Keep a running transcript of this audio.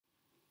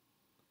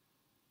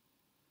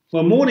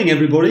Well, morning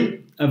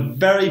everybody. A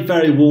very,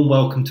 very warm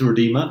welcome to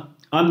Redeemer.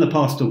 I'm the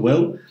Pastor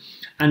Will,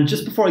 and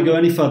just before I go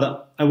any further,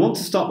 I want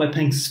to start by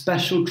paying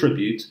special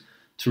tribute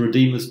to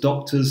Redeemer's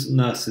doctors,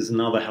 nurses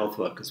and other health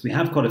workers. We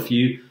have quite a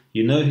few,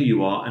 you know who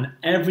you are, and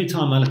every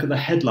time I look at the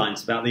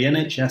headlines about the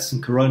NHS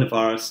and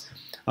coronavirus,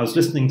 I was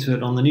listening to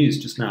it on the news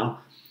just now,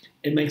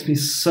 it makes me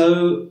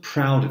so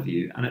proud of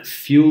you and it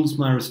fuels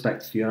my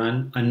respect for you.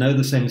 And I know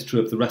the same is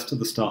true of the rest of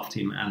the staff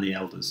team and the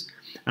elders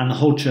and the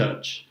whole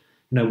church.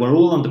 You know, we're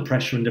all under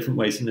pressure in different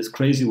ways in this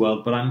crazy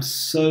world, but I'm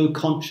so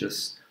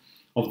conscious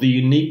of the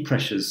unique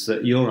pressures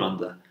that you're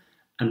under,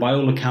 and by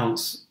all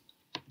accounts,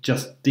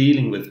 just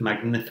dealing with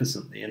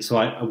magnificently. And so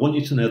I want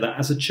you to know that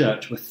as a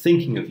church, we're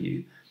thinking of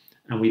you,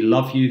 and we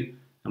love you,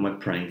 and we're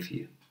praying for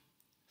you.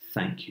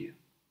 Thank you.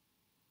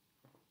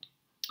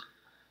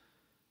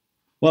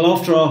 Well,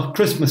 after our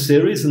Christmas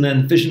series and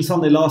then Vision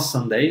Sunday last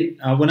Sunday,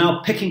 we're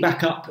now picking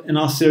back up in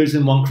our series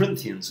in 1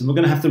 Corinthians, and we're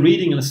going to have the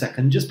reading in a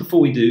second. Just before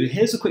we do,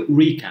 here's a quick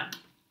recap.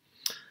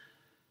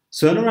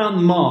 So in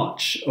around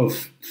March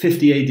of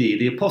 50 AD,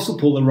 the Apostle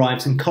Paul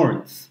arrives in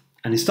Corinth,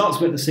 and he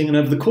starts witnessing, and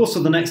over the course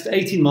of the next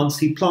 18 months,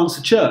 he plants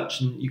a church,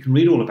 and you can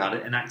read all about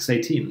it in Acts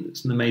 18.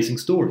 It's an amazing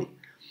story.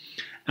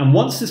 And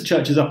once this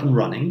church is up and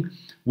running,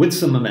 with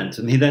some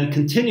momentum, he then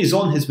continues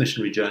on his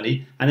missionary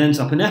journey and ends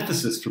up in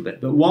Ephesus for a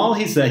bit. But while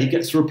he's there, he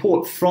gets a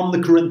report from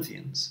the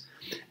Corinthians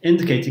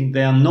indicating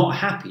they are not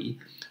happy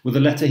with a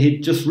letter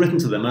he'd just written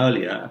to them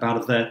earlier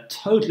about their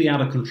totally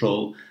out of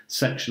control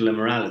sexual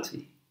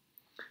immorality.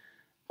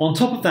 On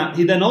top of that,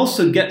 he then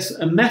also gets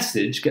a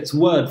message, gets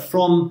word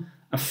from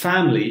a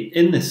family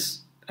in this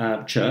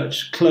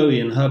church,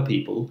 Chloe and her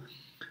people,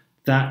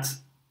 that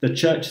the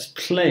church is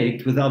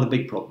plagued with other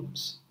big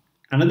problems.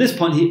 And at this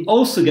point, he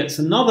also gets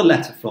another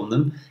letter from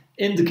them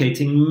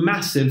indicating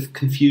massive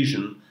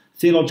confusion,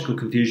 theological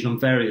confusion on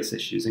various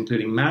issues,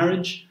 including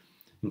marriage,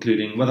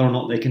 including whether or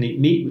not they can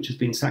eat meat, which has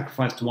been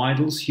sacrificed to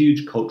idols,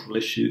 huge cultural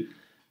issue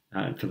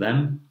for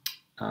them,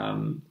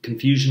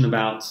 confusion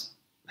about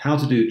how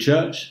to do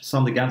church,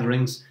 Sunday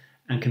gatherings,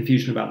 and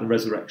confusion about the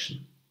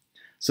resurrection.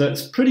 So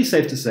it's pretty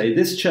safe to say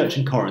this church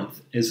in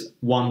Corinth is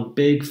one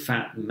big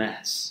fat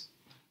mess.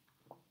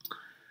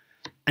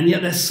 And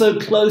yet they're so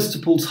close to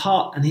Paul's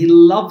heart, and he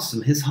loves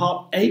them. His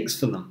heart aches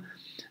for them.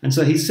 And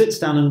so he sits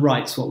down and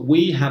writes what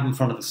we have in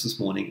front of us this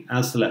morning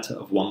as the letter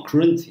of 1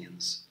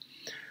 Corinthians.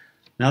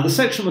 Now, the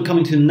section we're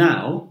coming to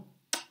now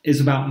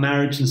is about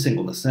marriage and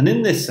singleness. And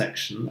in this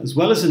section, as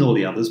well as in all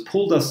the others,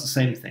 Paul does the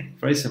same thing,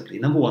 very simply.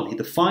 Number one, he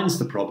defines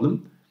the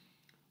problem.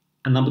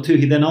 And number two,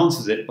 he then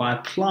answers it by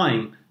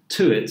applying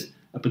to it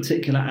a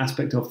particular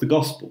aspect of the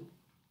gospel.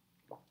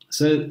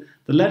 So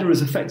the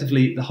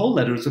whole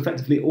letter is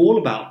effectively all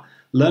about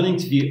learning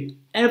to view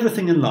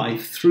everything in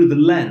life through the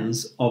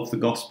lens of the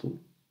gospel.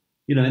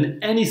 You know,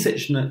 in any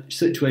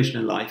situation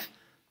in life,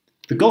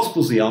 the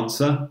gospel's the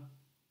answer.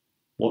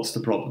 What's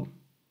the problem?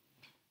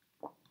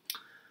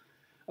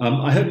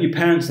 I hope you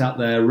parents out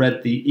there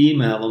read the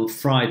email on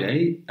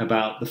Friday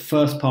about the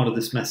first part of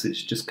this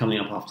message just coming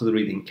up after the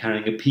reading,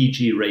 carrying a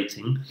PG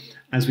rating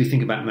as we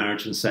think about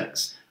marriage and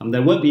sex.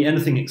 There won't be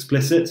anything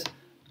explicit.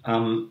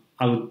 I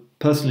would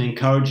personally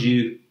encourage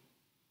you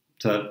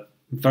to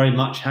very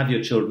much have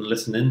your children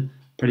listen in,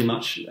 pretty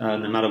much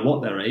no matter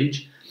what their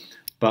age.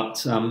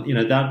 But you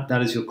know,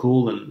 that is your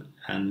call,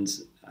 and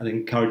I'd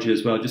encourage you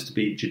as well just to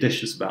be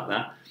judicious about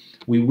that.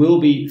 We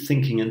will be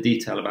thinking in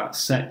detail about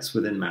sex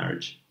within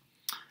marriage.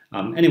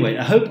 Anyway,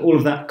 I hope all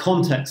of that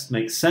context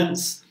makes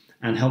sense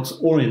and helps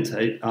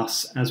orientate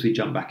us as we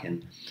jump back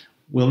in.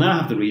 We'll now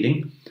have the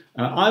reading.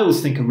 I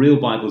always think a real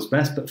Bible is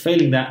best, but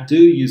failing that, do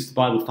use the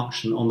Bible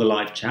function on the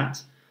live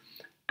chat.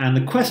 And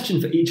the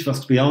question for each of us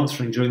to be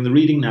answering during the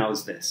reading now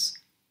is this.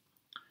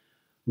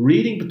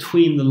 Reading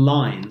between the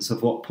lines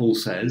of what Paul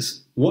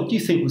says, what do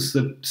you think was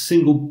the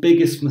single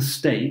biggest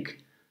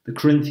mistake the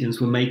Corinthians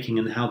were making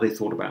in how they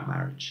thought about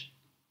marriage?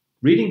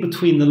 Reading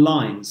between the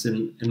lines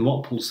in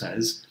what Paul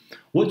says,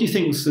 what do you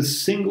think was the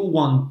single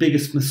one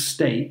biggest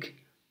mistake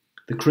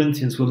the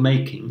Corinthians were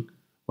making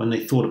when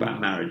they thought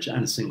about marriage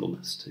and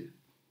singleness too?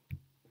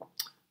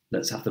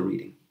 Let's have the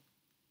reading.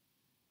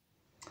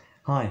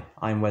 Hi,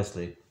 I'm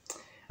Wesley.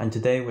 And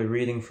today we're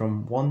reading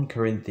from 1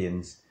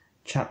 Corinthians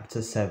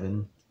chapter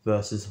 7,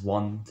 verses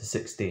 1 to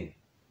 16.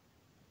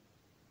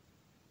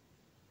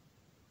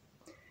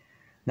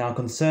 Now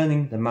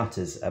concerning the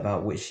matters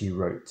about which he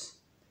wrote,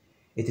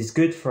 it is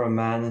good for a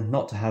man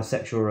not to have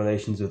sexual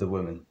relations with a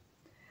woman,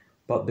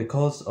 but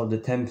because of the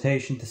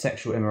temptation to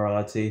sexual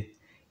immorality,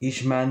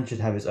 each man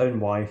should have his own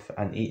wife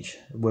and each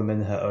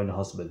woman her own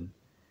husband.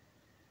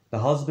 The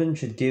husband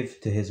should give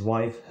to his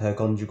wife her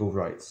conjugal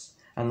rights,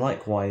 and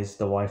likewise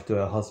the wife to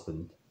her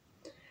husband.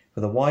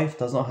 For the wife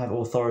does not have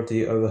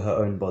authority over her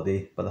own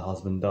body, but the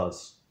husband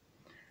does.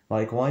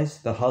 Likewise,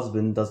 the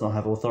husband does not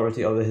have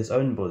authority over his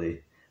own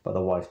body, but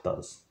the wife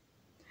does.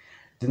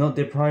 Do not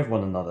deprive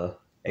one another,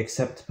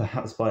 except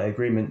perhaps by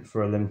agreement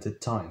for a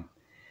limited time,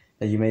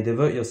 that you may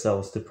devote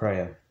yourselves to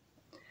prayer.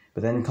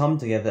 But then come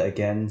together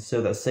again,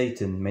 so that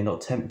Satan may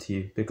not tempt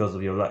you because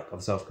of your lack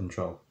of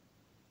self-control.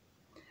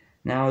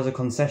 Now as a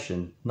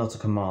concession, not a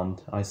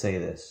command, I say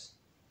this.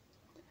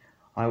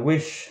 I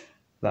wish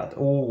that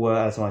all were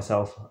as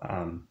myself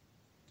am,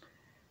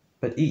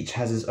 but each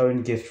has his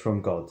own gift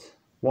from God,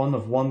 one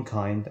of one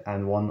kind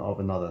and one of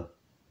another.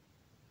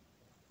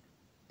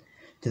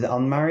 To the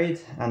unmarried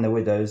and the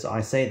widows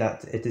I say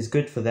that it is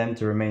good for them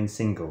to remain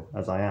single,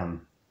 as I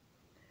am.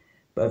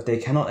 But if they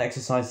cannot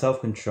exercise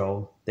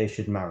self-control, they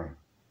should marry.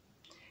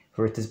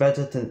 For it is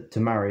better to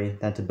marry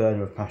than to burn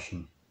with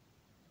passion.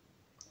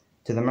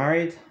 To the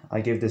married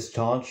I give this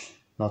charge,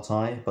 not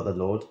I, but the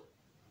Lord.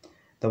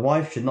 The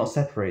wife should not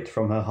separate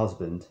from her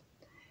husband,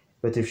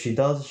 but if she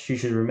does, she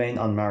should remain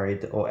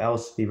unmarried or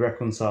else be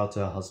reconciled to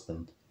her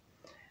husband,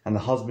 and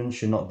the husband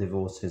should not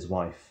divorce his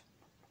wife.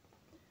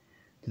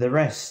 To the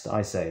rest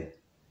I say,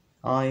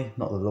 I,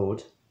 not the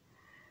Lord,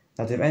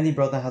 that if any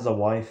brother has a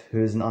wife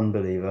who is an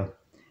unbeliever,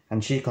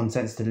 and she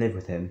consents to live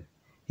with him,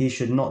 he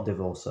should not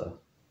divorce her.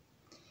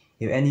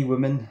 If any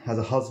woman has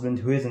a husband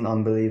who is an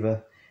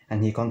unbeliever,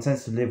 and he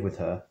consents to live with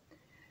her,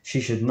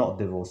 she should not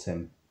divorce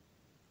him.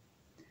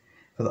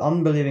 For the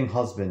unbelieving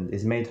husband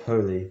is made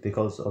holy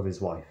because of his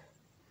wife,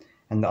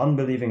 and the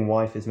unbelieving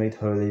wife is made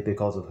holy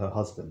because of her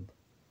husband.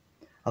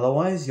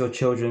 Otherwise your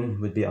children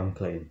would be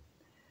unclean,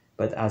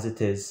 but as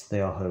it is, they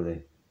are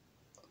holy.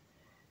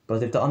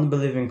 But if the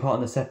unbelieving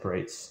partner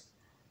separates,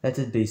 let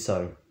it be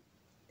so.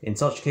 In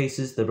such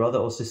cases, the brother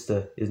or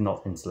sister is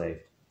not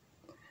enslaved.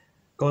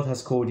 God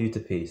has called you to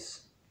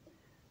peace.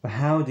 But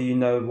how do you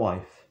know,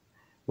 wife,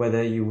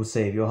 whether you will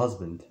save your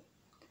husband?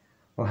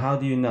 Or how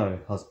do you know,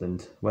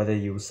 husband, whether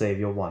you will save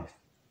your wife?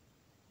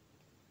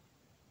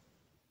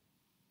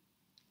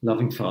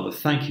 Loving Father,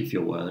 thank you for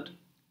your word.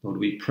 Lord,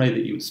 we pray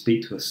that you would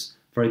speak to us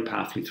very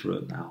powerfully through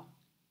it now.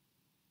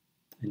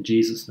 In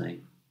Jesus'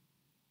 name,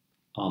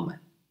 Amen.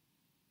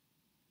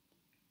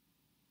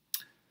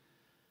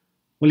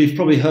 Well, you've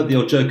probably heard the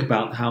old joke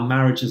about how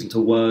marriage isn't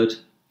a word,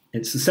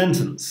 it's a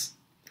sentence.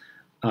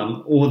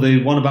 Or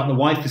the one about the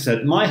wife who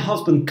said, my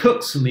husband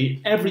cooks for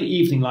me every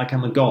evening like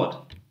I'm a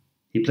god.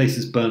 He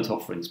places burnt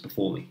offerings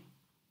before me.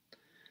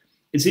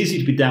 It's easy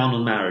to be down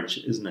on marriage,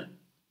 isn't it?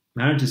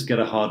 Marriages get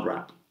a hard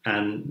rap,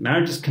 and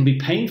marriages can be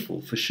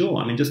painful for sure.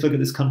 I mean, just look at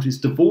this country's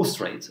divorce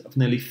rate of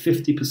nearly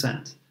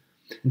 50%.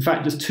 In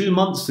fact, just 2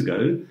 months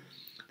ago,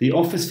 the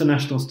Office for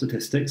National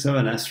Statistics,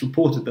 ONS,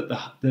 reported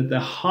that the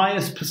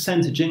highest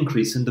percentage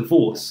increase in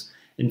divorce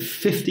in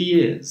 50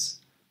 years.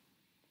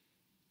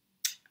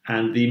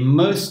 And the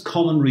most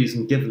common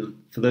reason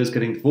given for those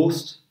getting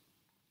divorced,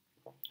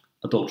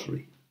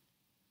 adultery.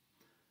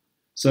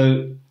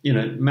 So,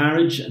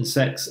 marriage and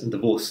sex and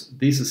divorce,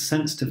 these are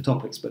sensitive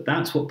topics, but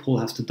that's what Paul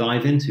has to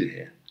dive into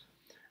here.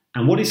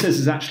 And what he says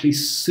is actually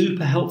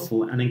super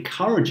helpful and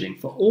encouraging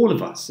for all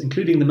of us,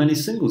 including the many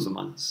singles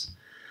among us.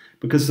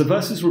 Because the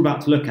verses we're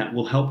about to look at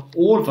will help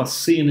all of us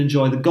see and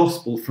enjoy the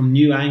gospel from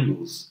new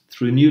angles,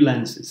 through new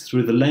lenses,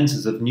 through the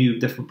lenses of new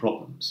different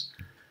problems.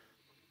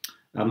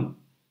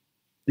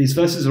 These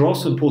verses are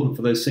also important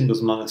for those singles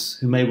among us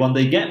who may one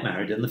day get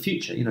married in the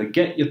future.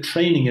 Get your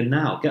training in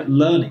now, get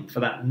learning for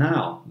that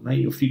now,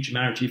 make your future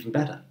marriage even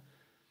better.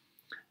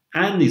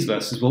 And these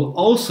verses will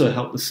also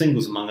help the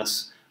singles among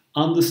us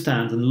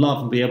understand and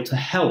love and be able to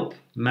help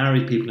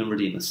married people and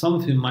redeemers, some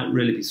of whom might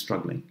really be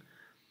struggling.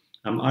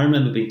 I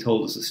remember being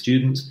told as a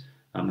student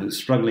who was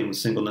struggling with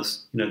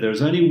singleness, there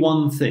is only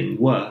one thing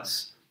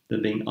worse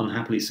than being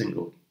unhappily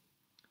single,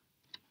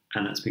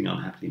 and that's being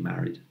unhappily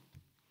married.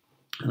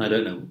 And I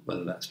don't know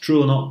whether that's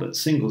true or not, but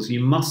singles,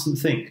 you mustn't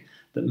think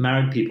that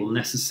married people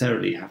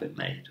necessarily have it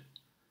made.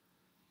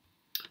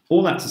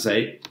 All that to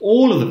say,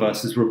 all of the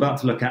verses we're about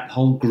to look at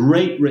hold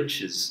great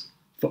riches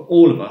for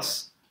all of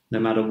us, no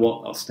matter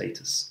what our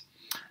status.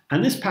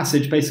 And this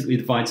passage basically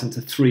divides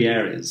into 3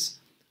 areas.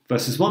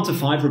 Verses 1 to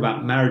 5 are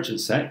about marriage and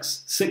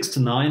sex, 6 to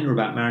 9 are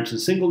about marriage and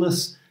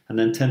singleness, and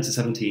then 10 to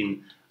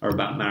 17 are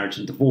about marriage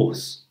and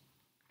divorce.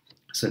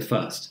 So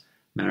first,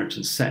 marriage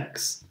and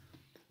sex.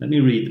 Let me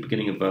read the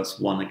beginning of verse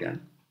 1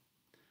 again.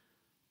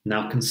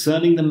 Now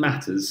concerning the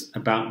matters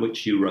about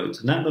which you wrote.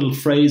 And that little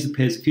phrase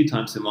appears a few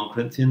times in 1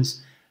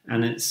 Corinthians,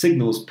 and it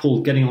signals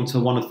Paul getting onto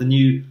one of the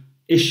new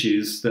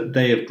issues that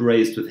they have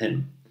raised with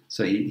him.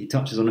 So he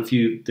touches on a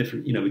few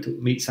different, we talk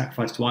meat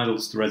sacrifice to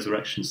idols, the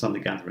resurrection, Sunday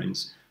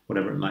gatherings,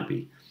 whatever it might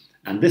be.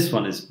 And this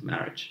one is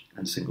marriage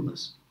and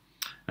singleness.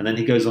 And then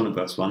he goes on in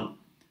verse 1.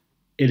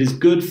 It is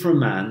good for a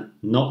man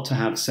not to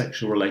have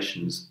sexual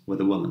relations with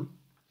a woman.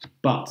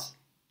 But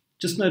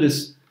just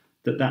notice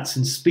that that's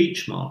in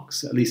speech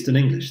marks, at least in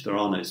English. There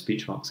are no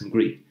speech marks in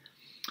Greek,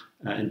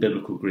 in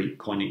biblical Greek,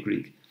 Koine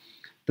Greek.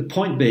 The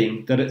point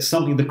being that it's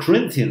something the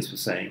Corinthians were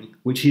saying,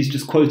 which he's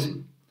just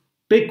quoting.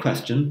 Big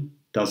question,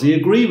 does he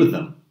agree with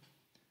them?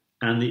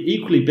 And the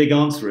equally big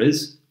answer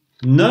is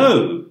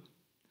no.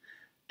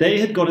 They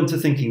had got into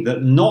thinking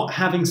that not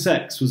having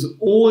sex was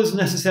always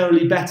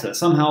necessarily better,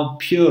 somehow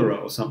purer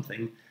or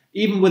something,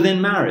 even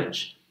within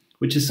marriage,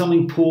 which is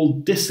something Paul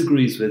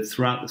disagrees with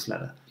throughout this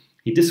letter.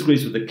 He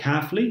disagrees with it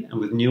carefully and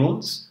with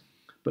nuance,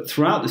 but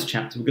throughout this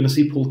chapter we're going to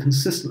see Paul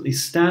consistently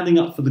standing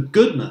up for the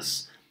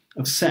goodness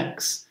of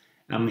sex.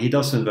 He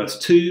does so in verse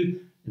 2,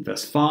 in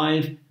verse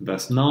 5, in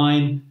verse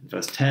 9, in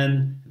verse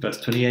 10, in verse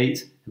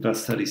 28, in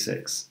verse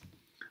 36.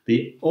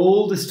 The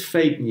oldest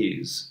fake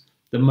news,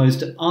 the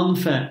most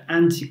unfair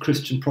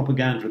anti-Christian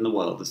propaganda in the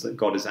world is that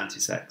God is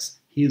anti-sex.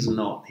 He is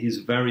not. He is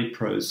very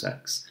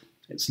pro-sex.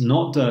 It's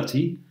not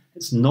dirty.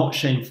 It's not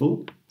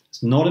shameful.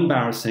 It's not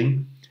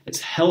embarrassing. It's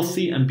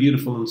healthy and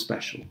beautiful and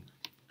special.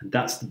 And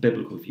that's the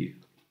biblical view.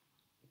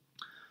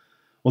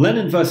 Well, then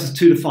in verses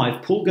 2 to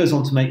 5, Paul goes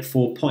on to make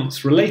 4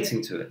 points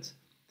relating to it.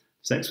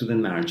 Sex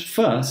within marriage.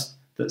 First,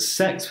 that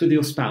sex with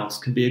your spouse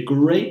can be a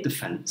great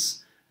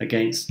defense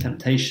against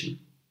temptation.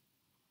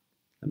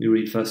 Let me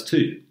read verse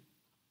 2.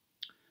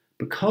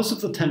 Because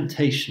of the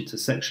temptation to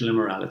sexual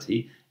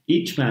immorality,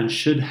 each man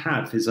should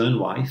have his own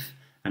wife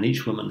and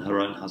each woman her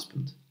own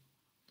husband.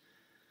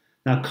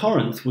 Now,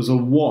 Corinth was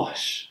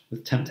awash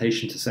with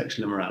temptation to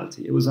sexual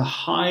immorality. It was a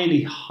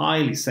highly,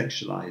 highly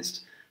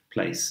sexualized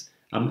place.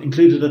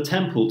 Included a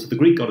temple to the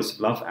Greek goddess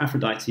of love,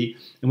 Aphrodite,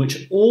 in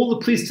which all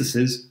the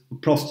priestesses were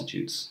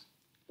prostitutes,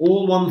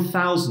 all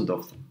 1,000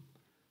 of them.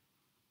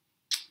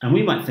 And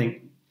we might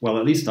think, well,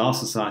 at least our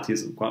society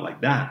isn't quite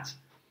like that.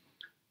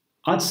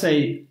 I'd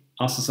say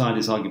our society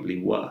is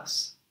arguably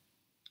worse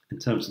in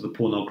terms of the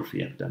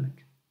pornography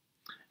epidemic.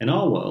 In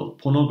our world,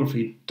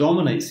 pornography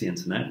dominates the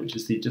internet, which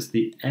is just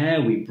the air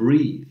we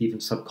breathe,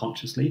 even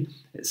subconsciously.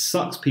 It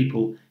sucks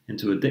people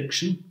into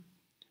addiction,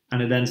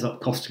 and it ends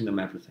up costing them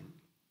everything.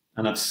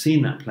 And I've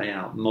seen that play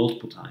out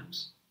multiple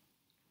times.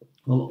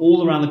 Well,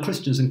 all around the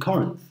Christians in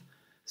Corinth,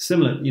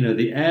 similar,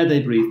 the air they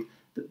breathed,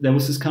 there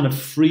was this kind of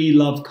free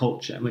love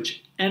culture in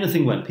which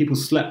anything went. People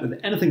slept with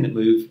anything that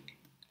moved.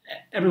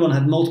 Everyone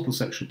had multiple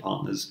sexual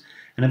partners.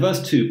 And in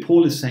verse 2,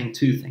 Paul is saying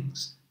 2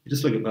 things. You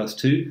just look at verse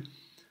 2.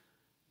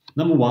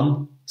 Number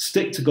 1,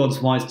 stick to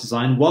God's wise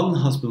design, one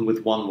husband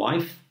with one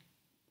wife.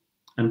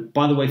 And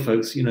by the way,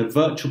 folks,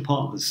 virtual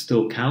partners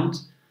still count.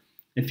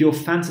 If you're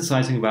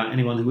fantasizing about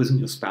anyone who isn't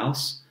your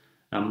spouse,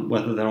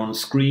 whether they're on a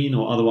screen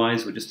or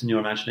otherwise, or just in your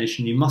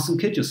imagination, you mustn't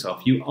kid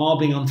yourself. You are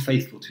being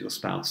unfaithful to your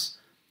spouse.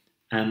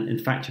 And in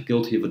fact, you're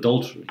guilty of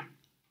adultery,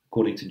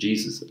 according to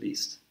Jesus, at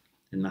least,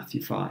 in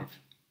Matthew 5.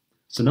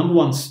 So number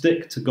 1,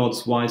 stick to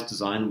God's wise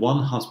design,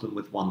 one husband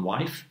with one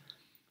wife.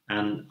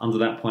 And under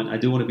that point, I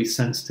do want to be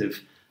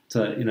sensitive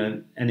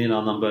to any in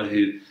our number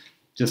who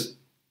just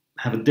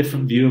have a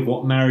different view of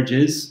what marriage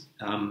is.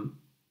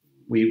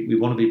 We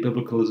want to be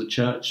biblical as a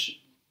church.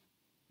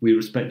 We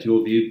respect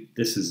your view.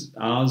 This is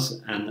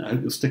ours, and I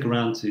hope you'll stick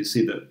around to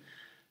see that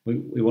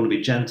we want to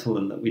be gentle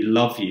and that we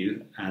love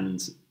you.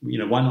 And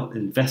why not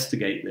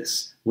investigate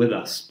this with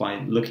us by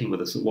looking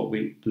with us at what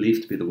we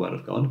believe to be the Word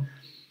of God?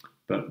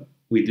 But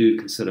we do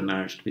consider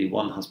marriage to be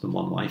one husband,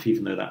 one wife,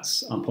 even though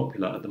that's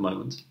unpopular at the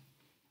moment.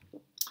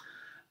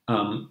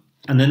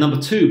 And then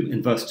number 2,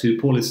 in verse 2,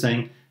 Paul is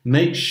saying,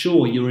 make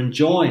sure you're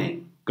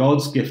enjoying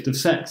God's gift of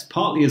sex,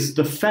 partly as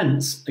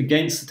defense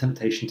against the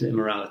temptation to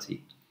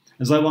immorality.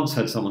 As I once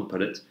heard someone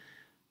put it,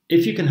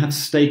 if you can have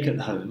steak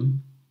at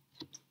home,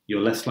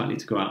 you're less likely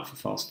to go out for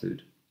fast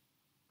food.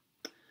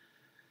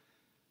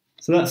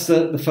 So that's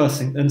the first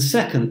thing. And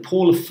second,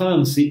 Paul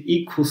affirms the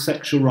equal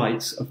sexual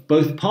rights of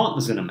both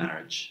partners in a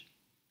marriage.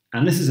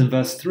 And this is in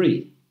verse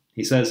 3.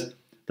 He says,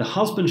 the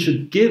husband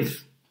should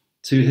give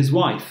to his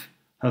wife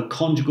her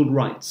conjugal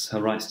rights,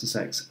 her rights to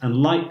sex, and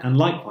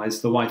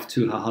likewise the wife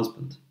to her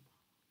husband.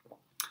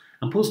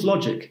 And Paul's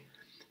logic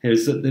here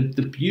is that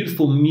the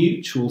beautiful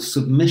mutual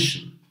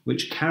submission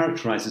which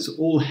characterizes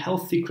all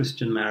healthy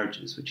Christian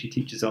marriages, which he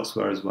teaches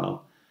elsewhere as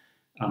well,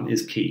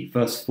 is key.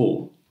 Verse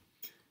 4,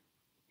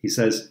 he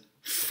says,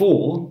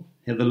 hear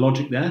the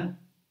logic there?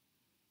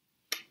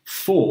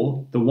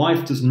 For the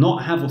wife does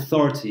not have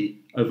authority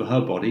over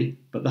her body,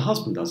 but the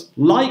husband does.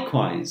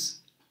 Likewise,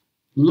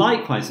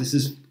 this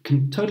is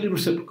totally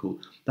reciprocal.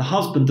 The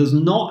husband does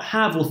not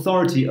have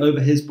authority over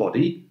his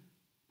body,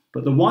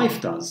 but the wife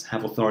does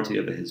have authority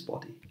over his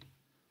body.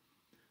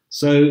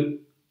 So,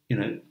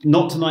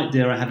 not tonight,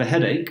 dear, I have a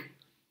headache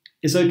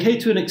is okay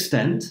to an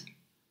extent,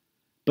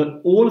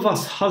 but all of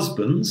us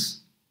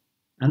husbands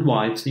and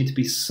wives need to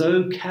be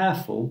so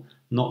careful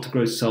not to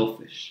grow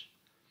selfish.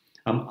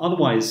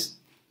 Otherwise,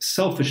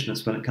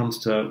 selfishness when it comes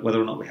to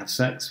whether or not we have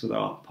sex with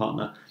our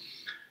partner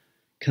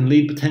can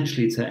lead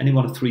potentially to any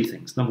one of 3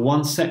 things. Number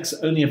 1, sex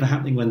only ever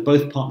happening when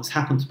both partners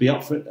happen to be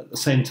up for it at the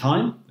same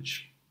time,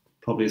 which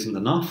probably isn't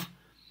enough.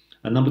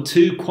 And number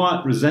 2,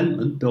 quiet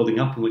resentment building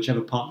up in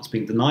whichever partner's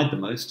being denied the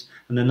most.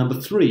 And then number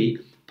 3,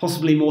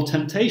 possibly more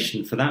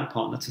temptation for that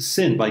partner to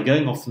sin by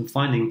going off and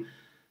finding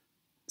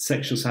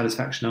sexual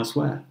satisfaction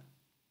elsewhere,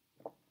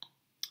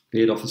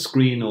 be it off a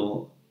screen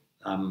or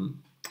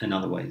in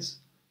other ways.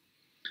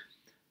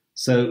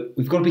 So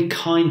we've got to be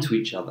kind to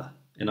each other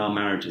in our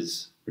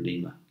marriages,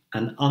 Redeemer,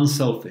 and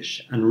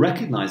unselfish, and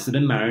recognize that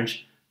in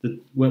marriage, that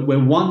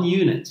we're one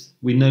unit.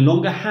 We no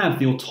longer have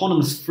the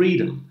autonomous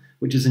freedom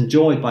which is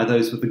enjoyed by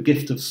those with the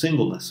gift of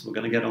singleness. We're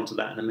going to get onto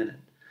that in a minute.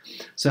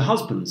 So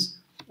husbands,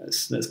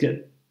 let's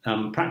get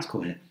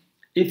practical here.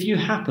 If you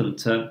happen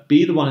to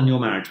be the one in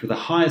your marriage with a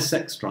higher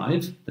sex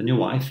drive than your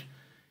wife,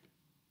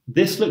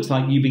 this looks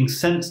like you being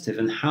sensitive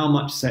in how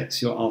much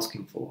sex you're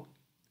asking for.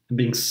 and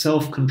being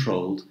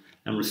self-controlled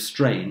and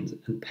restrained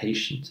and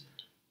patient,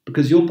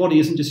 because your body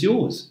isn't just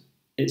yours,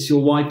 it's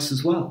your wife's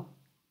as well.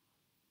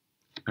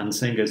 And the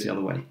same goes the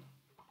other way.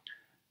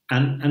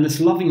 And this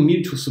loving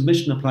mutual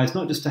submission applies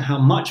not just to how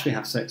much we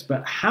have sex,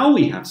 but how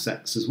we have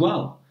sex as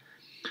well.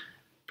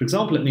 For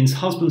example, it means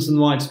husbands and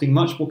wives being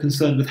much more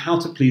concerned with how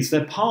to please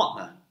their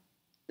partner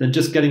than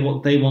just getting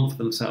what they want for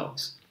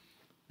themselves.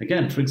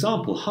 Again, for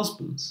example,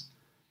 husbands.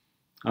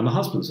 I'm a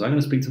husband, so I'm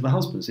going to speak to the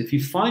husbands. If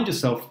you find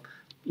yourself,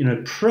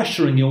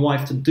 pressuring your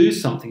wife to do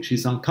something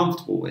she's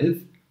uncomfortable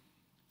with,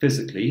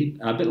 physically,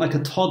 a bit like a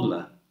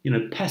toddler,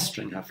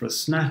 pestering her for a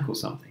snack or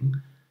something,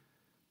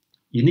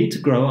 you need to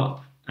grow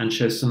up and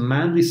show some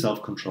manly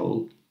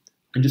self-control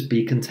and just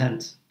be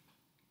content,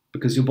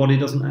 because your body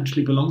doesn't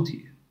actually belong to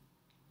you.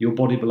 Your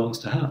body belongs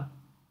to her.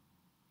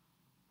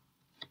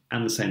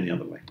 And the same the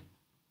other way.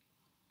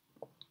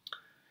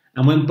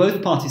 And when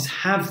both parties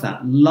have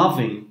that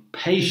loving,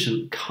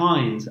 patient,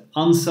 kind,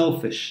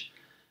 unselfish,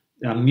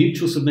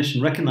 mutual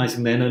submission,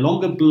 recognizing they no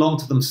longer belong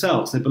to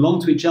themselves, they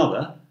belong to each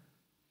other,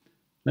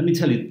 let me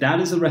tell you, that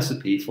is a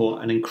recipe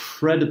for an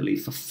incredibly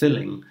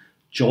fulfilling,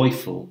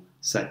 joyful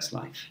sex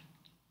life.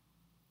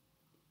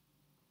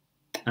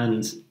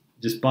 And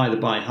just by the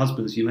by,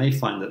 husbands, you may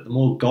find that the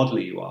more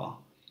godly you are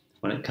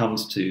when it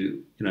comes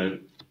to,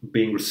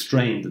 being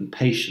restrained and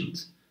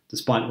patient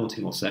despite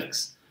wanting more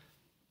sex,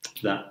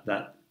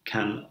 that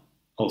can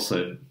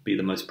also be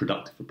the most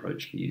productive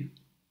approach for you.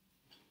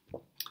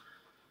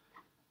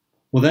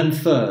 Well, then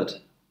third,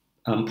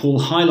 Paul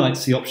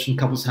highlights the option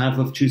couples have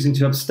of choosing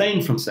to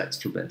abstain from sex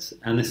for a bit,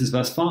 and this is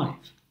verse 5.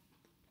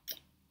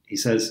 He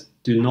says,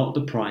 do not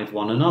deprive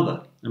one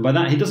another. And by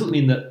that, he doesn't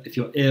mean that if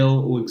you're ill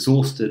or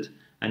exhausted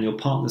and your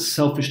partner's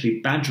selfishly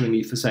badgering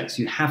you for sex,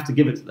 you have to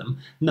give it to them.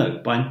 No,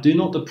 by do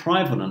not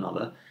deprive one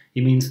another,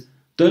 he means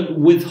don't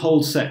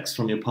withhold sex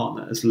from your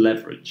partner as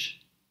leverage,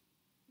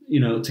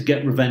 to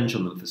get revenge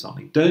on them for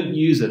something. Don't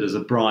use it as a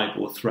bribe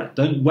or threat.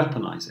 Don't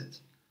weaponize it.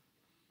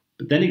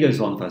 But then he goes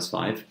on, verse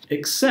 5,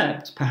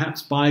 except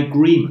perhaps by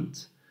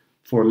agreement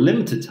for a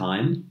limited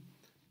time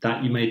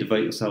that you may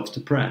devote yourselves to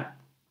prayer.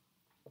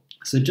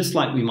 So just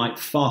like we might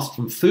fast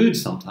from food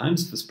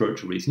sometimes for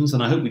spiritual reasons,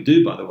 and I hope we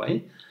do, by the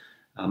way,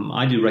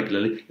 I do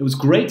regularly. It was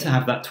great to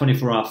have that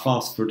 24-hour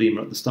fast for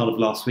Redeemer at the start of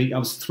last week. I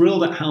was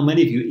thrilled at how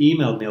many of you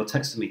emailed me or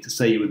texted me to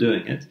say you were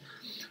doing it.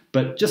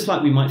 But just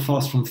like we might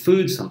fast from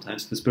food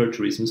sometimes for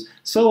spiritual reasons,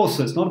 so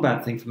also it's not a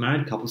bad thing for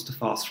married couples to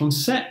fast from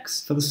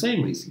sex for the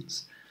same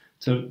reasons.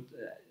 So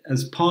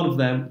as part of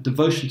their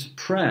devotion to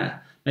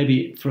prayer,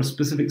 maybe for a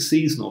specific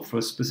season or for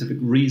a specific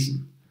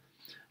reason.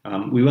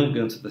 We won't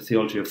go into the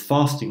theology of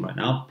fasting right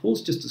now.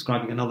 Paul's just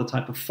describing another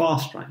type of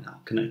fast right now,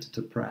 connected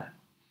to prayer.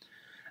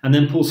 And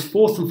then Paul's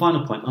fourth and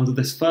final point under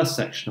this first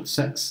section of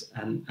sex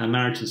and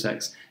marriage and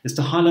sex is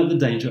to highlight the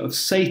danger of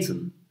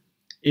Satan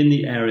in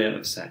the area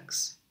of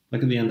sex.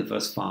 Look at the end of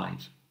verse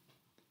 5.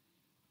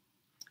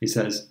 He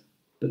says,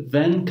 but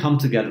then come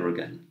together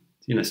again,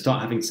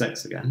 start having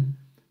sex again,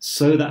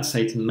 so that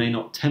Satan may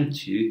not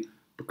tempt you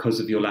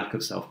because of your lack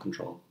of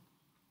self-control.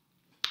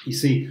 You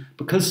see,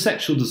 because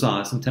sexual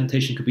desires and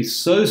temptation could be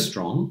so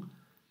strong,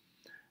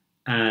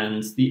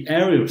 and the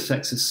area of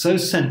sex is so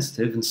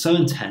sensitive and so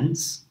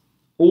intense,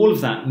 all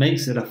of that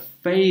makes it a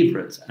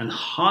favorite and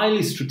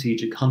highly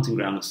strategic hunting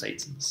ground of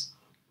Satan's.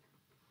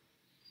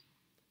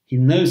 He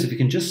knows if he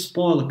can just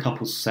spoil a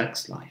couple's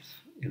sex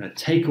life,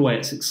 take away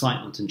its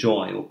excitement and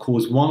joy, or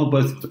cause one or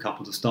both of the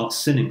couple to start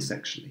sinning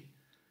sexually,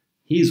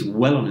 he's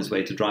well on his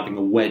way to driving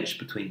a wedge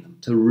between them,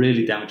 to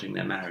really damaging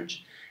their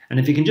marriage. And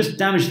if he can just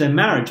damage their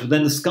marriage, well,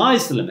 then the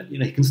sky's the limit.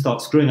 He can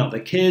start screwing up their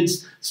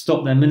kids,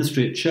 stop their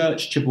ministry at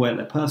church, chip away at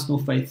their personal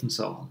faith, and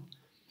so on.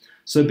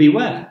 So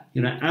beware,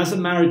 as a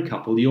married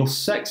couple, your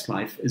sex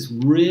life is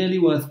really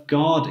worth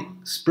guarding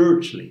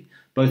spiritually,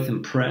 both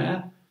in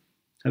prayer,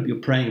 hope you're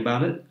praying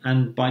about it,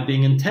 and by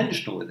being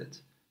intentional with it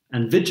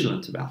and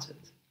vigilant about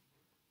it.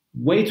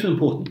 Way too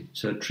important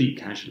to treat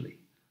casually.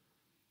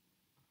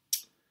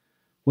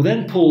 Well,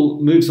 then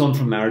Paul moves on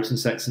from marriage and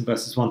sex in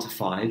verses 1 to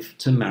 5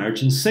 to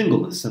marriage and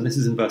singleness, and this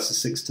is in verses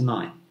 6 to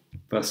 9.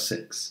 Verse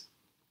 6.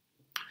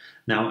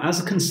 Now, as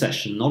a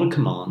concession, not a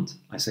command,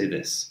 I say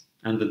this.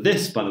 And the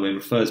this, by the way,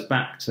 refers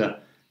back to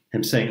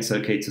him saying it's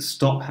okay to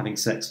stop having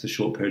sex for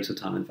short periods of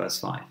time in verse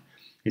 5.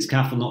 He's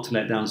careful not to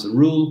let it down as a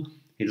rule.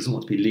 He doesn't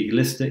want to be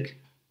legalistic.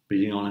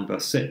 Reading on in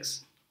verse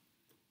 6.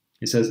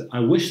 He says, I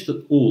wish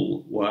that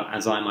all were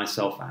as I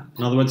myself am.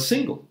 In other words,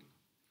 single.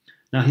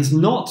 Now, he's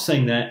not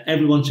saying there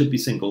everyone should be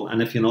single,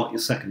 and if you're not, you're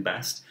second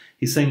best.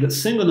 He's saying that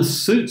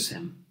singleness suits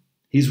him.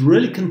 He's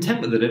really content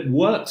with it. It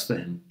works for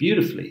him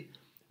beautifully,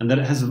 and that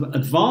it has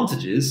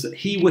advantages that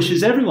he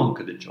wishes everyone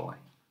could enjoy.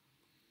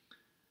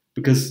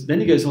 Because then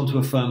he goes on to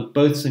affirm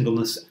both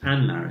singleness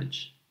and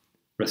marriage.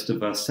 Rest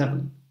of verse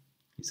 7.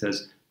 He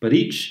says, but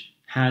each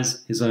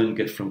has his own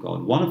gift from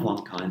God, one of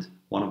one kind,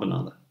 one of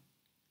another.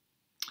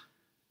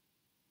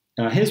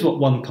 Here's what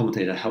one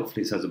commentator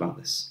helpfully says about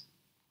this.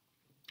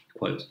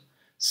 Quote,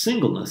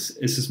 singleness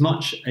is as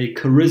much a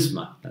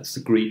charisma, that's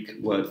the Greek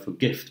word for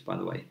gift, by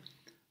the way,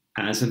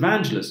 as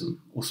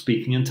evangelism, or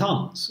speaking in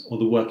tongues, or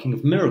the working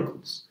of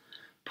miracles.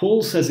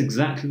 Paul says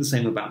exactly the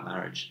same about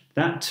marriage.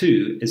 That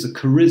too is a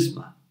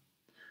charisma.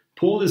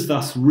 Paul is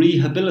thus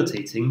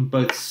rehabilitating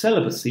both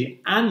celibacy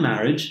and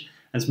marriage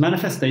as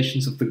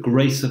manifestations of the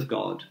grace of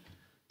God,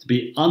 to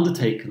be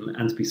undertaken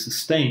and to be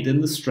sustained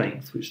in the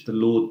strength which the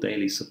Lord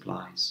daily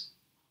supplies.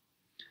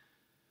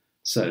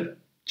 So,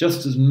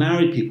 just as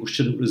married people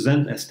shouldn't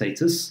resent their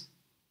status,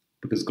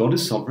 because God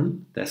is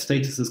sovereign, their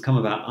status has come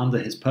about under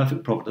his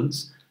perfect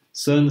providence,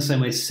 so in the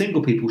same way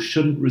single people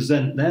shouldn't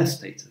resent their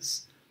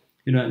status.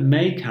 It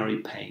may carry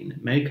pain,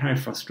 it may carry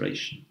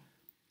frustration,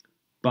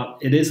 but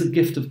it is a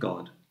gift of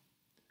God.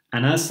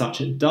 And as such,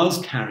 it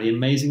does carry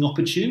amazing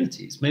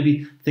opportunities,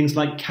 maybe things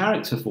like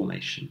character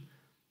formation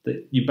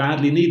that you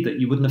badly need that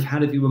you wouldn't have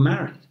had if you were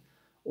married,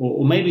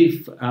 or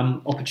maybe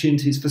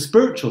opportunities for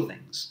spiritual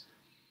things.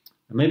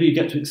 And maybe you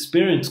get to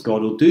experience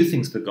God or do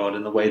things for God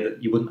in a way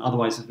that you wouldn't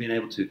otherwise have been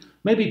able to.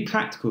 Maybe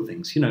practical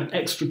things,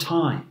 extra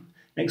time,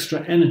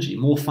 extra energy,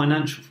 more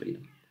financial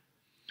freedom.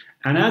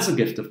 And as a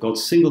gift of God,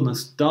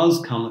 singleness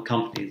does come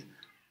accompanied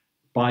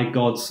by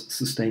God's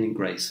sustaining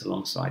grace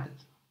alongside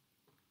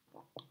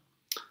it.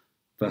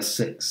 Verse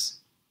 6.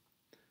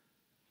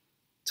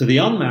 To the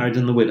unmarried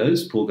and the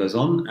widows, Paul goes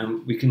on,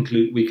 and we can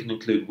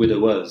include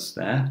widowers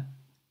there.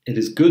 It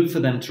is good for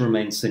them to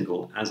remain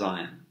single, as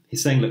I am.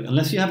 He's saying, look,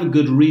 unless you have a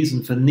good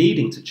reason for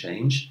needing to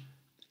change,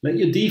 let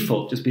your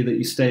default just be that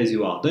you stay as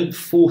you are. Don't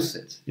force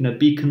it.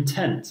 Be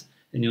content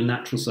in your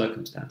natural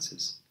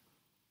circumstances.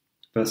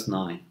 Verse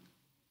 9.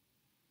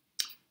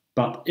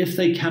 But if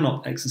they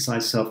cannot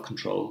exercise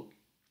self-control,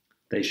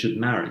 they should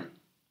marry,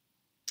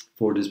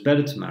 for it is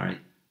better to marry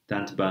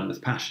than to burn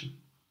with passion.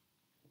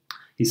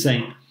 He's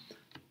saying,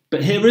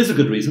 but here is a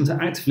good reason to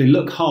actively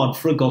look hard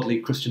for a godly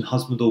Christian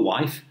husband or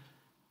wife.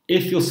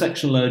 If your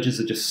sexual urges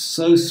are just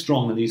so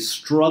strong and you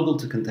struggle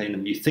to contain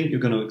them, you think you're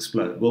going to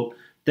explode, well,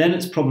 then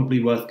it's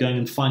probably worth going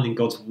and finding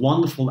God's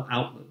wonderful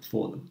outlet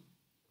for them.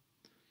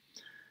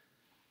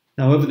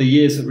 Now, over the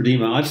years at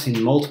Redeemer, I've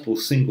seen multiple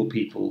single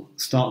people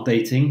start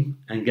dating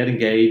and get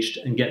engaged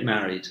and get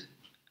married.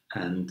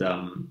 And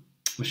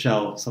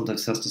Michelle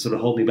sometimes has to sort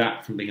of hold me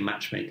back from being a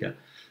matchmaker.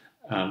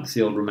 It's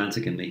the old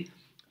romantic in me.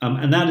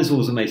 And that is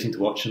always amazing to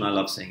watch, and I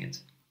love seeing it.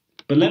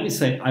 But let me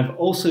say, I've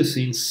also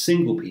seen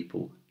single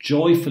people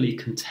joyfully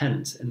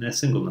content in their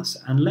singleness.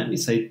 And let me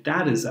say,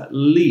 that is at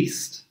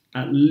least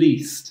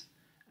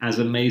as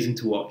amazing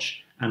to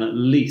watch and at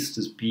least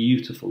as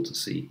beautiful to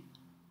see,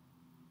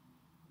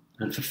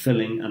 and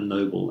fulfilling and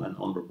noble and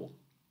honourable.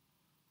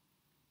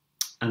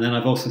 And then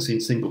I've also seen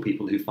single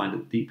people who find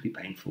it deeply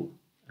painful,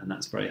 and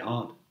that's very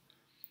hard.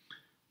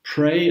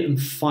 Pray and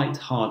fight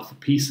hard for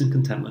peace and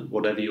contentment,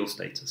 whatever your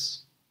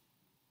status.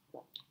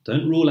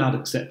 Don't rule out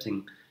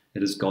accepting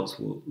it as God's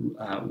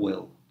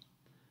will.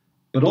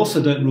 But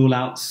also don't rule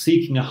out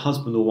seeking a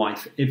husband or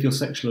wife if your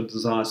sexual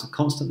desires are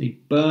constantly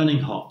burning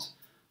hot,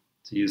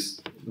 to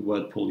use the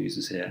word Paul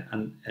uses here,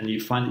 and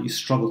you find that you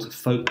struggle to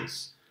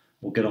focus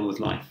or get on with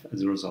life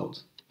as a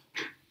result.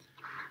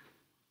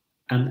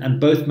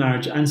 And both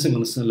marriage and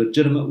singleness are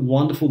legitimate,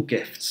 wonderful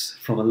gifts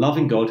from a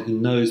loving God who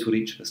knows what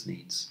each of us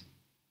needs.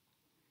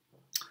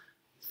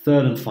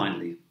 Third and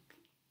finally,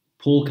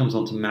 Paul comes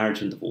on to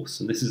marriage and divorce,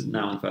 and this is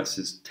now in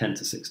verses 10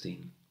 to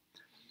 16.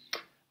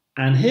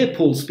 And here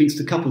Paul speaks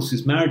to couples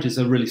whose marriages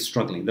are really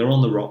struggling. They're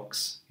on the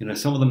rocks.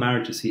 Some of the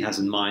marriages he has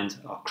in mind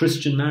are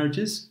Christian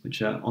marriages,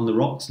 which are on the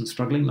rocks and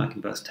struggling, like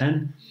in verse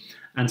 10.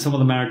 And some of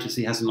the marriages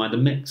he has in mind are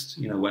mixed,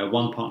 where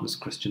one partner is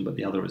Christian but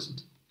the other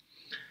isn't.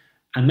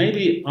 And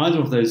maybe either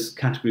of those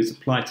categories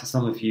apply to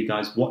some of you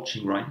guys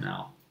watching right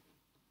now.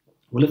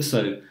 Well, if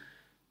so,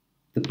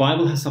 the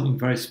Bible has something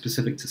very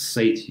specific to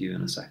say to you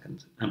in a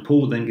second. And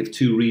Paul will then give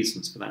two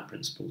reasons for that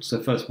principle.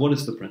 So first, what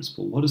is the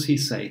principle? What does he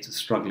say to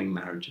struggling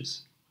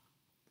marriages?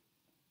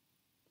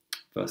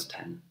 Verse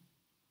 10.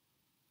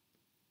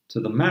 To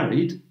the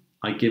married,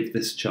 I give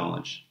this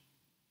charge,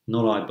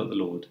 not I but the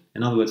Lord.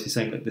 In other words, he's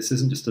saying that this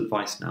isn't just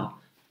advice now.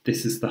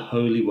 This is the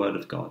holy word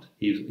of God.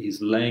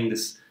 He's laying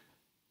this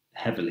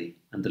heavily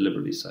and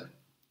deliberately so.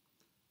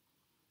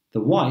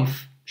 The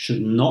wife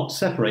should not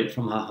separate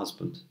from her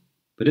husband,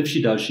 but if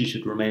she does, she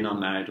should remain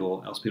unmarried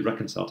or else be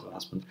reconciled to her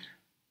husband.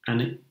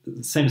 And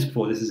the same as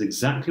before, this is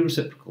exactly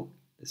reciprocal.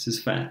 This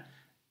is fair.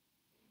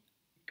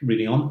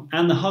 Reading on,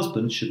 and the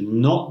husband should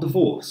not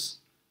divorce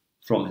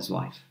from his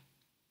wife.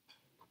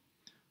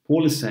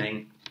 Paul is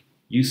saying,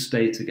 you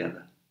stay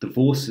together.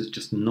 Divorce is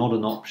just not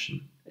an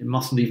option. It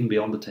mustn't even be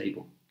on the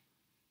table.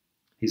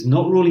 He's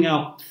not ruling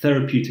out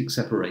therapeutic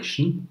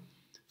separation.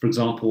 For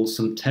example,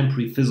 some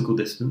temporary physical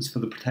distance for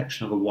the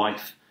protection of a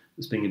wife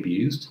that's being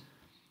abused.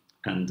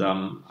 And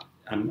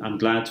I'm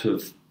glad to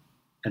have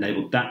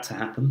enabled that to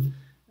happen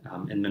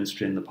in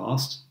ministry in the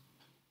past.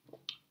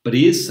 But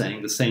he is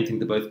saying the same thing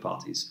to both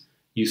parties.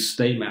 You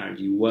stay married,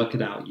 you work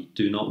it out, you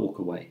do not walk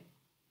away.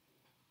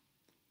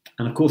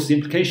 And of course, the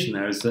implication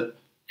there is that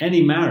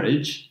any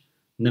marriage,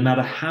 no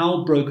matter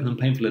how broken and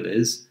painful it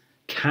is,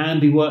 can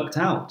be worked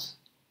out.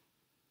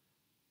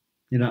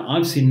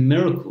 I've seen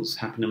miracles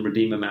happen in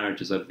Redeemer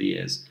marriages over the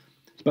years.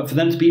 But for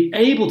them to be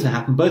able to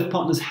happen, both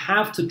partners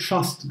have to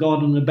trust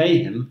God and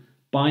obey him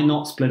by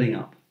not splitting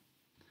up.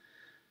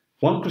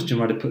 One Christian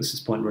writer puts this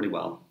point really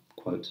well,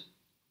 quote,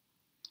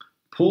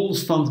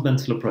 Paul's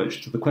fundamental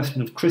approach to the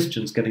question of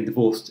Christians getting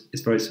divorced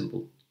is very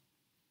simple.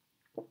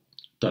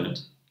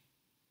 Don't.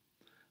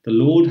 The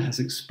Lord has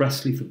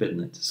expressly forbidden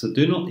it, so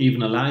do not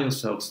even allow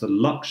yourselves the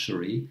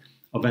luxury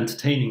of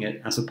entertaining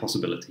it as a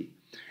possibility.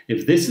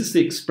 If this is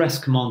the express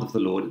command of the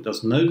Lord, it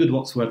does no good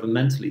whatsoever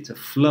mentally to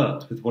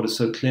flirt with what is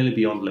so clearly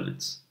beyond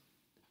limits.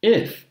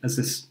 If, as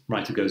this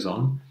writer goes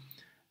on,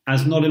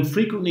 as not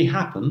infrequently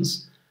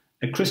happens,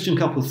 a Christian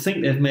couple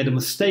think they have made a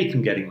mistake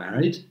in getting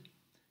married,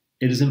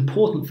 it is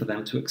important for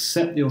them to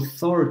accept the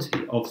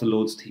authority of the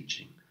Lord's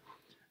teaching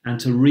and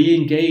to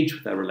re-engage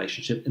with their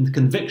relationship in the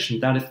conviction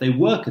that if they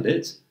work at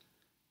it,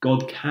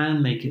 God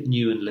can make it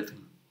new and living.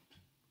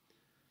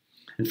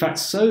 In fact,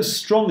 so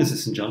strong is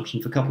this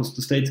injunction for couples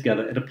to stay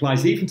together, it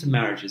applies even to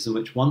marriages in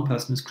which one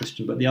person is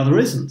Christian but the other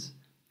isn't.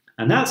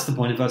 And that's the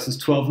point of verses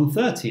 12 and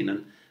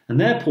 13. And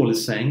there Paul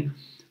is saying,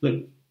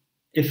 look,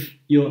 if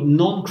your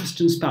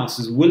non-Christian spouse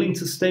is willing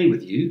to stay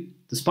with you,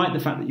 despite the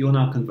fact that you're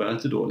now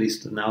converted, or at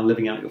least are now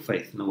living out your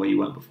faith in a way you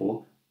weren't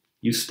before,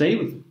 you stay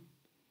with them.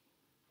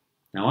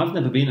 Now, I've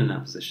never been in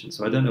that position,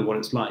 so I don't know what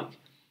it's like.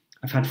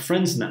 I've had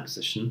friends in that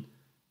position.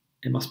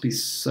 It must be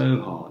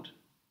so hard,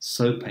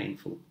 so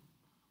painful.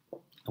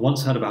 I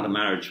once heard about a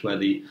marriage where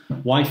the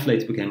wife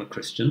later became a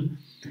Christian,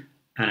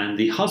 and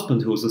the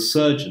husband, who was a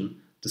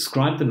surgeon,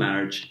 described the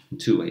marriage in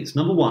two ways.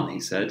 Number one, he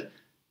said,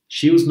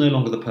 she was no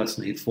longer the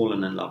person he'd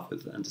fallen in love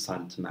with and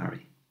decided to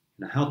marry.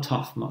 Now, how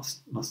tough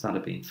must that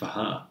have been for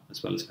her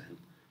as well as for him?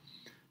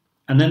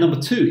 And then number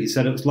two, he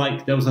said it was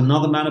like there was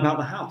another man about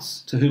the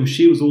house to whom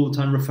she was all the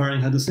time referring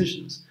her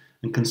decisions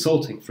and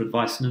consulting for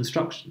advice and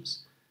instructions.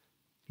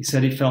 He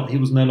said he felt he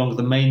was no longer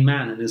the main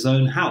man in his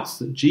own house,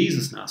 that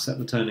Jesus now set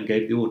the tone and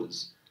gave the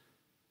orders.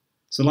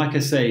 So like I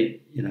say,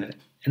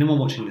 anyone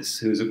watching this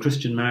who is a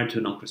Christian married to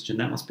a non-Christian,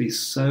 that must be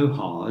so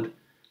hard.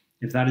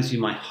 If that is you,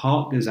 my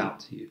heart goes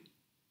out to you.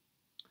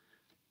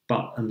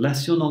 But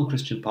unless your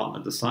non-Christian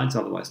partner decides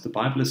otherwise, the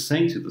Bible is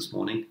saying to you this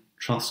morning,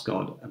 trust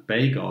God,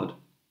 obey God,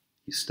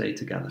 you stay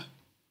together.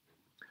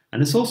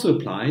 And this also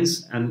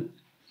applies, and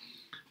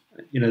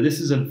this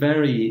is a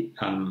very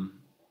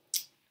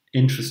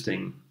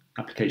interesting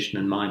application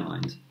in my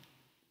mind,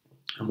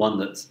 and one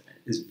that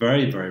is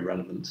very, very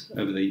relevant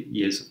over the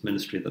years of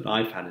ministry that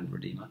I've had in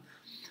Redeemer.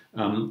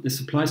 This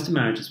applies to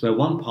marriages where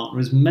one partner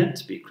is meant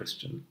to be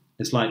Christian.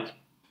 It's like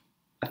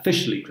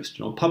officially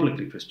Christian or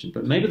publicly Christian,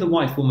 but maybe the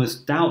wife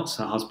almost doubts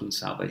her husband's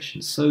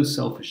salvation, so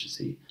selfish is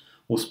he,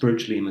 or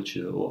spiritually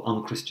immature, or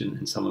unchristian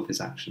in some of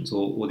his actions,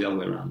 or the other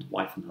way around,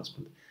 wife and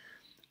husband.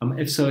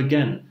 If so,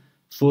 again,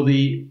 for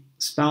the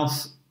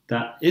spouse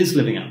that is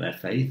living out their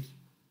faith,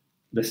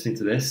 listening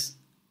to this,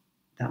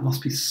 that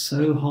must be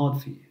so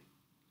hard for you.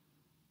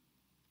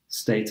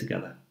 Stay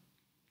together.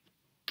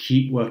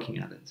 Keep working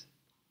at it.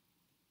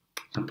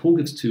 And Paul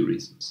gives two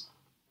reasons.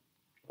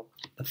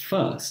 The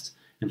first,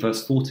 in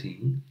verse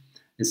 14,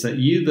 is that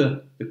you,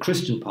 the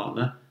Christian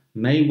partner,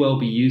 may well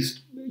be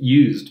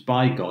used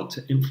by God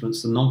to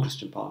influence the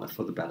non-Christian partner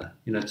for the better,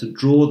 to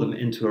draw them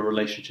into a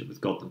relationship with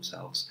God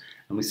themselves.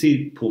 And we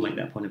see Paul make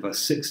that point in verse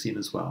 16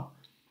 as well,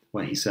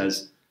 where he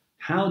says,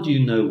 how do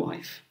you know,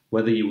 wife,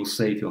 whether you will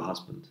save your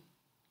husband?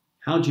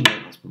 How do you know,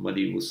 husband, whether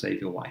you will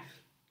save your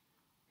wife?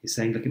 He's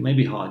saying, look, it may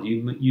be hard.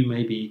 You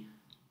may be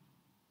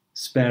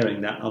sparing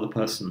that other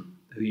person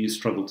who you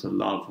struggle to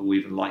love or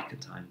even like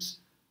at times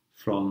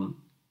from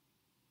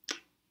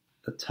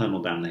eternal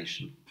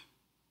damnation.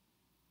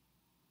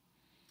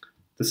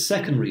 The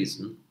second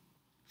reason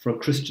for a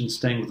Christian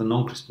staying with a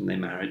non-Christian they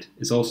married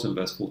is also in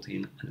verse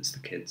 14, and it's the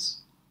kids.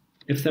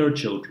 If there are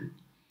children,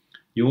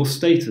 your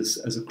status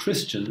as a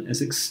Christian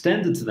is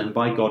extended to them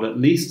by God at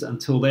least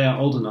until they are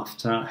old enough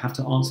to have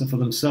to answer for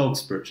themselves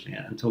spiritually,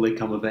 until they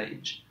come of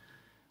age.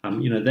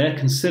 They're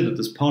considered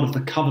as part of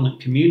the covenant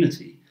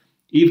community,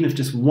 even if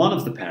just one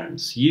of the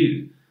parents,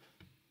 you,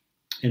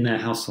 in their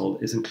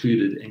household is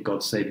included in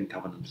God's saving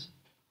covenant.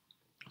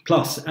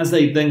 Plus, as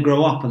they then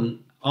grow up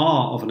and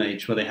are of an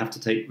age where they have to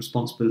take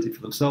responsibility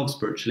for themselves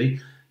spiritually,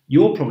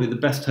 you're probably the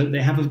best hope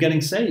they have of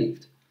getting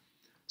saved.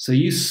 So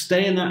you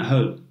stay in that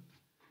home,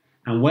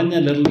 and when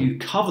they're little, you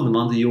cover them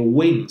under your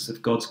wings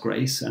of God's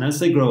grace, and as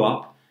they grow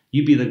up,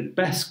 you be the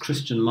best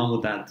Christian mum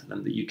or dad to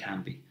them that you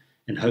can be,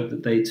 in hope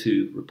that they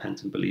too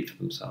repent and believe for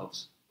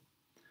themselves.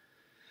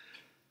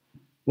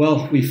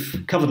 Well,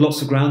 we've covered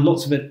lots of ground.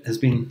 Lots of it has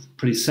been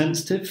pretty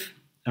sensitive.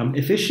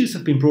 If issues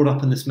have been brought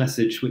up in this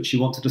message which you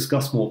want to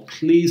discuss more,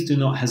 please do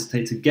not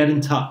hesitate to get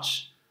in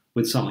touch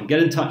with someone.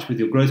 Get in touch with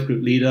your growth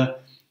group leader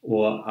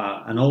or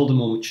an older,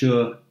 more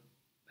mature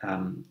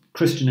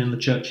Christian in the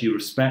church you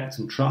respect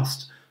and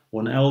trust,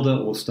 or an elder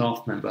or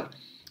staff member.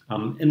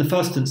 In the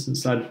first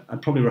instance,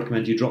 I'd probably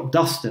recommend you drop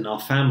Dustin, our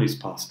family's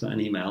pastor, an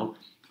email.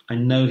 I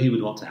know he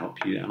would want to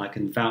help you, and I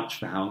can vouch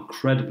for how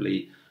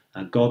incredibly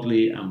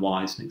godly and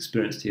wise and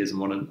experienced he is, and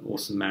what an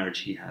awesome marriage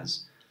he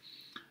has.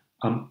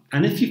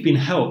 And if you've been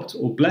helped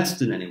or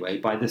blessed in any way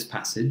by this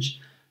passage,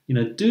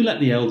 do let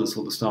the elders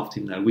or the staff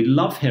team know. We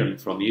love hearing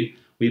from you.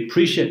 We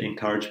appreciate the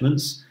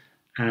encouragements.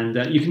 And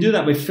you can do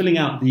that by filling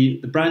out the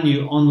brand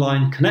new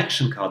online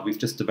connection card we've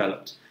just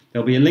developed.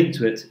 There'll be a link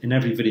to it in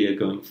every video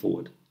going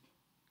forward.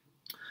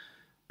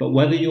 But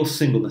whether your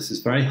singleness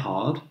is very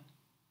hard,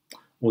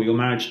 or your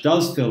marriage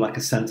does feel like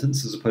a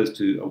sentence as opposed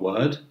to a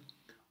word,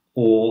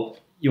 or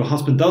your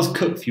husband does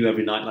cook for you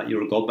every night like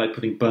you're a god by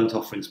putting burnt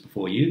offerings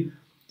before you,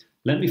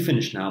 let me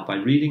finish now by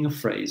reading a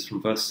phrase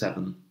from verse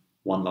 7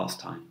 one last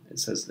time. It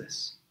says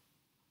this: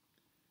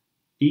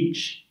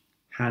 each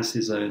has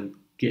his own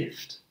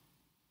gift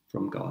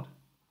from God.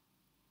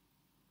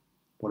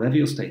 Whatever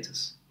your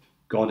status,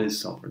 God is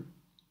sovereign.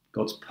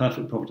 God's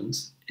perfect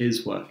providence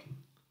is working.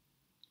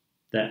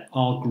 There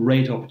are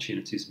great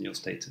opportunities in your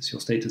status.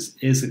 Your status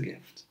is a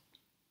gift.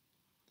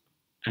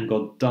 And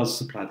God does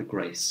supply the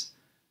grace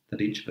that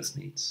each of us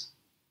needs.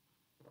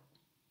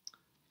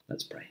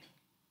 Let's pray.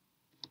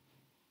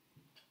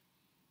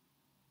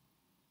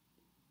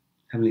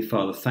 Heavenly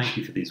Father, thank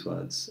you for these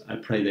words. I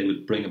pray they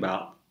would bring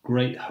about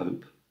great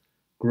hope,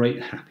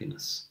 great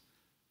happiness,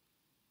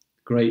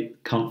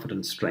 great comfort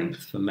and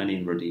strength for many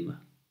in Redeemer.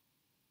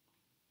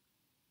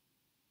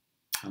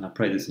 And I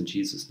pray this in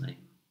Jesus' name.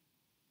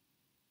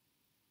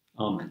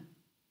 Amen.